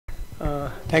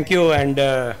Thank you. And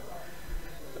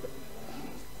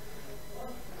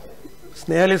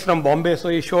Snehal is from Bombay, so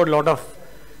he showed a lot of,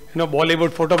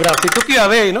 Bollywood photographs. He took you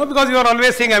away, because you are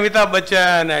always seeing Amitabh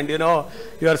Bachchan and,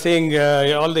 you are seeing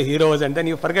all the heroes, and then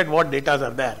you forget what datas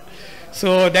are there.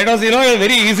 So that was, a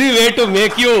very easy way to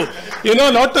make you,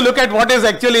 not to look at what is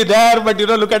actually there, but,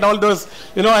 look at all those,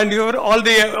 and all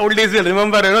the old days you'll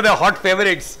remember, the hot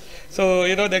favorites. So,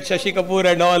 that Shashi Kapoor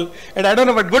and all. And I don't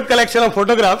know, but good collection of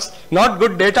photographs, not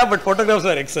good data, but photographs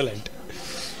are excellent.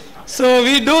 So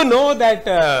we do know that,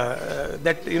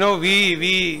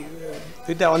 we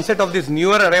with the onset of this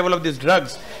newer arrival of these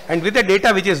drugs and with the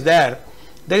data which is there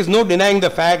is no denying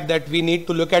the fact that we need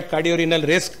to look at cardiorenal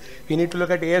risk, we need to look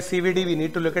at ASCVD, we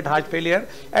need to look at heart failure,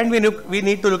 and we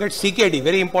need to look at CKD.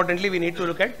 Very importantly, we need to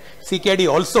look at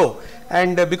CKD also.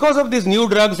 And because of these new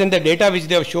drugs and the data which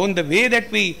they have shown, the way that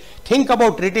we think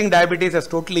about treating diabetes has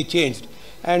totally changed.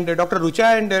 And Dr.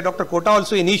 Rucha and Dr. Kota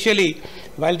also initially,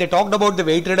 while they talked about the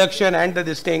weight reduction and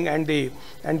this thing and the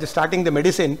starting the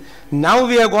medicine, now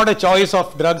we have got a choice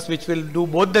of drugs which will do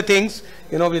both the things.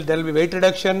 There will be weight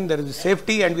reduction, there is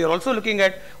safety, and we are also looking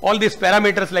at all these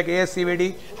parameters like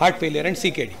ASCVD, heart failure, and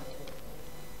CKD.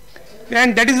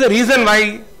 And that is the reason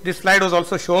why this slide was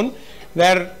also shown,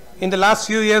 where in the last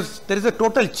few years there is a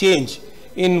total change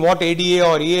in what ADA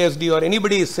or EASD or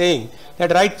anybody is saying,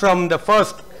 that right from the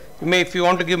first, if you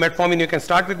want to give metformin, you can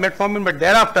start with metformin, but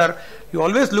thereafter you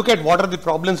always look at what are the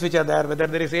problems which are there, whether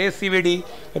there is ASCVD,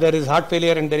 whether there is heart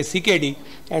failure, and there is CKD,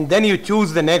 and then you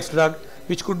choose the next drug,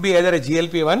 which could be either a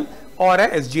GLP-1 or a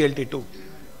SGLT2.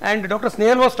 And Dr.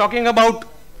 Snehal was talking about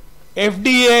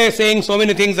FDA saying so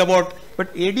many things about, but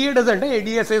ADA doesn't.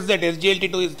 ADA says that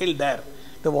SGLT2 is still there.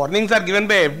 The warnings are given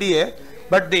by FDA,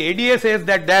 but the ADA says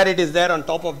that there it is there on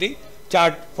top of the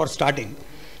chart for starting.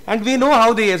 And we know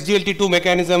how the SGLT2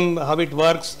 mechanism, how it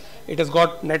works. It has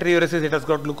got natriuresis, it has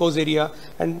got glucosuria,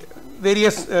 and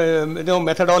various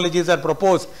methodologies are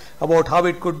proposed about how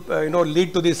it could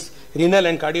lead to this renal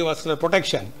and cardiovascular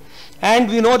protection. And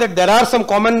we know that there are some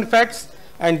common effects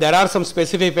and there are some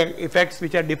specific effects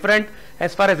which are different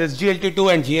as far as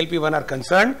SGLT2 and GLP-1 are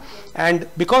concerned. And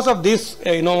because of this,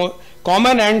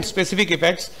 common and specific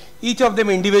effects, each of them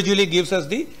individually gives us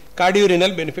the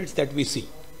cardiorenal benefits that we see.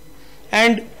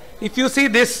 And if you see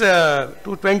this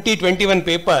 2021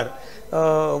 paper,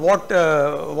 what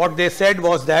they said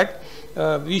was that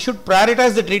we should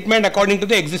prioritize the treatment according to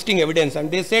the existing evidence.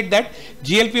 And they said that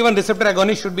GLP-1 receptor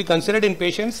agonists should be considered in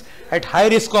patients at high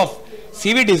risk of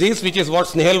CV disease, which is what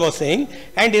Snehal was saying,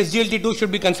 and SGLT2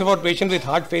 should be considered for patients with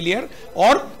heart failure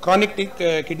or chronic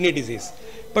kidney disease.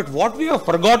 But what we have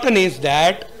forgotten is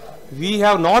that we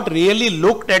have not really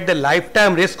looked at the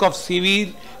lifetime risk of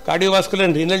severe cardiovascular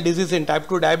and renal disease in type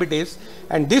 2 diabetes.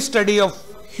 And this study,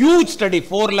 huge study,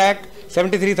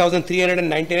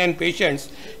 4,73,399 patients,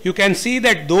 you can see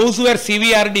that those who are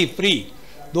CVRD free,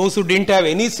 those who didn't have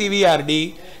any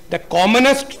CVRD, the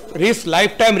commonest risk,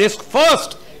 lifetime risk,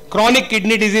 first chronic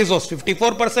kidney disease was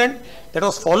 54%, that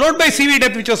was followed by CV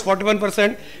death, which was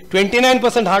 41%,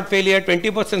 29% heart failure,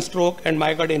 20% stroke, and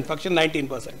myocardial infarction,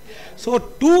 19%. So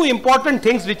two important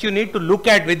things which you need to look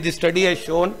at, which this study has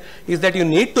shown, is that you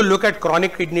need to look at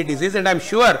chronic kidney disease, and I'm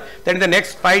sure that in the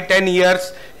next 5-10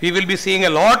 years we will be seeing a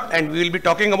lot, and we will be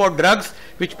talking about drugs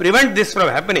which prevent this from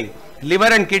happening.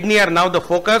 Liver and kidney are now the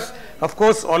focus. Of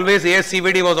course, always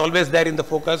ASCVD was always there in the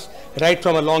focus right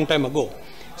from a long time ago.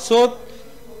 So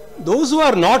those who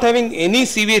are not having any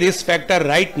CV risk factor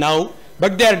right now,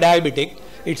 but they are diabetic,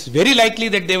 it's very likely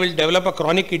that they will develop a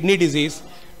chronic kidney disease,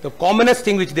 the commonest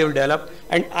thing which they will develop,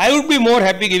 and I would be more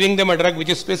happy giving them a drug which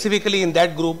is specifically in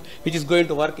that group, which is going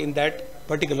to work in that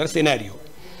particular scenario.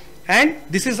 And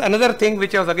this is another thing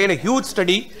which was again a huge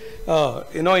study,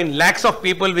 in lakhs of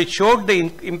people, which showed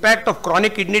the impact of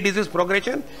chronic kidney disease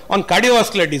progression on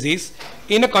cardiovascular disease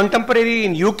in a contemporary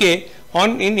in UK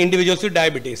in individuals with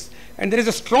diabetes. And there is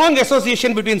a strong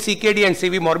association between CKD and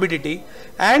CV morbidity,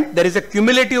 and there is a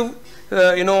cumulative,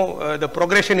 the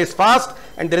progression is fast,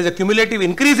 and there is a cumulative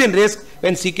increase in risk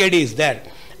when CKD is there.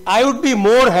 I would be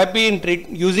more happy in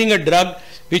using a drug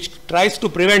which tries to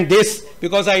prevent this,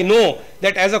 because I know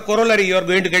that as a corollary you are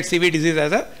going to get CV disease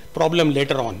as a problem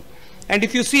later on. And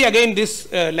if you see again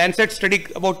this Lancet study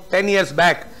about 10 years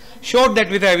back showed that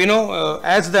with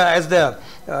as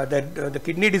the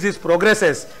kidney disease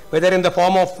progresses, whether in the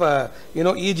form of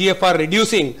EGFR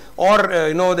reducing or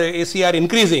the ACR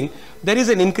increasing, there is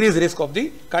an increased risk of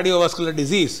the cardiovascular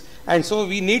disease. And so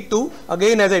we need to,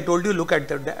 again, as I told you, look at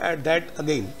that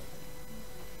again.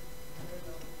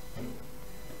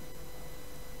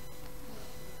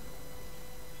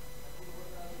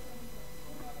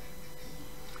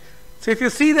 So if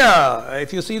you see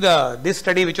this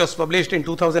study which was published in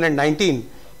 2019,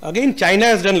 again China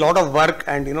has done a lot of work,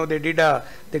 and they did a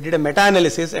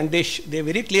meta-analysis, and they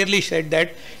very clearly said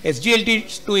that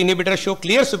SGLT2 inhibitors show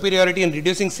clear superiority in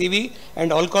reducing CV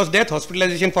and all-cause death,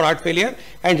 hospitalization for heart failure,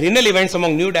 and renal events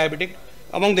among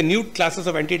the new classes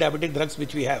of anti-diabetic drugs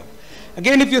which we have.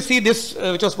 Again, if you see this,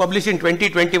 which was published in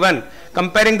 2021,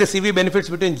 comparing the CV benefits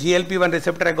between GLP-1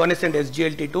 receptor agonist and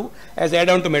SGLT2 as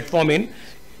add-on to metformin,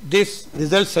 this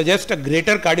result suggests a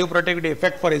greater cardioprotective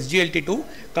effect for SGLT2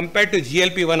 compared to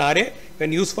GLP-1RA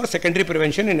when used for secondary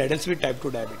prevention in adults with type 2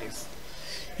 diabetes.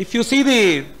 If you see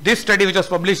this study which was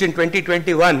published in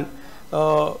 2021,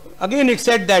 again it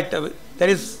said that there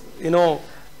is,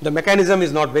 the mechanism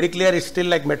is not very clear. It's still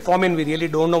like metformin. We really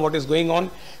don't know what is going on.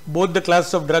 Both the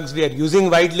classes of drugs we are using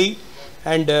widely,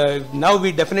 and now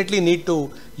we definitely need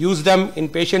to use them in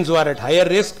patients who are at higher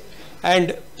risk.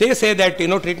 And they say that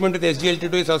treatment with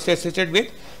SGLT2 is associated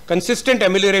with consistent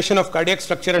amelioration of cardiac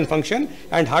structure and function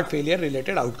and heart failure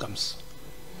related outcomes.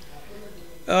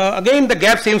 Again, the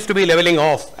gap seems to be leveling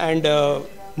off, and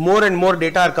more and more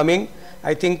data are coming.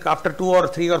 I think after 2 or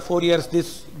 3 or 4 years,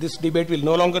 this debate will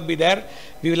no longer be there.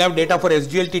 We will have data for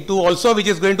SGLT2 also, which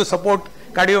is going to support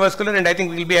cardiovascular, and I think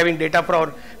we will be having data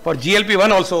for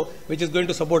GLP-1 also, which is going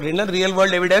to support renal. Real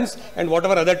world evidence and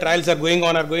whatever other trials are going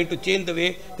on are going to change the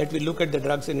way that we look at the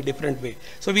drugs in a different way.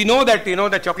 So we know that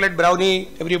the chocolate brownie,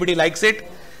 everybody likes it,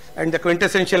 and the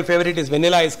quintessential favorite is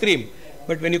vanilla ice cream.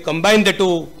 But when you combine the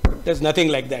two, there's nothing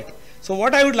like that. So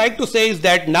what I would like to say is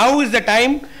that now is the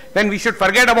time when we should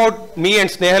forget about me and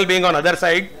Snehal being on other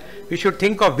side. We should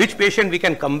think of which patient we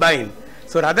can combine.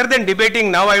 So rather than debating,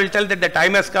 now I will tell that the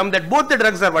time has come that both the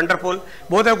drugs are wonderful,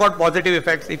 both have got positive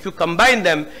effects. If you combine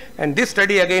them, and this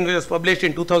study again which was published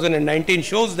in 2019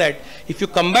 shows that if you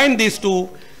combine these two,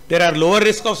 there are lower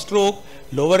risk of stroke,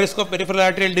 lower risk of peripheral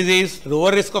arterial disease,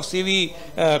 lower risk of CV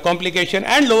complication,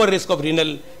 and lower risk of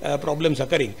renal problems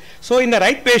occurring. So in the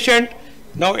right patient,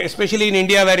 now especially in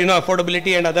India where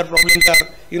affordability and other problems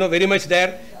are very much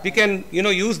there, we can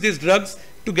use these drugs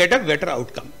to get a better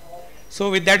outcome. So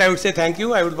with that I would say thank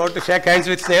you. I would want to shake hands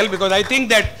with Snehal, because I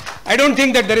don't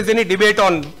think that there is any debate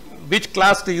on which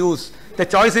class to use. The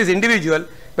choice is individual,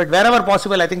 but wherever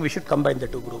possible I think we should combine the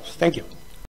two groups. Thank you.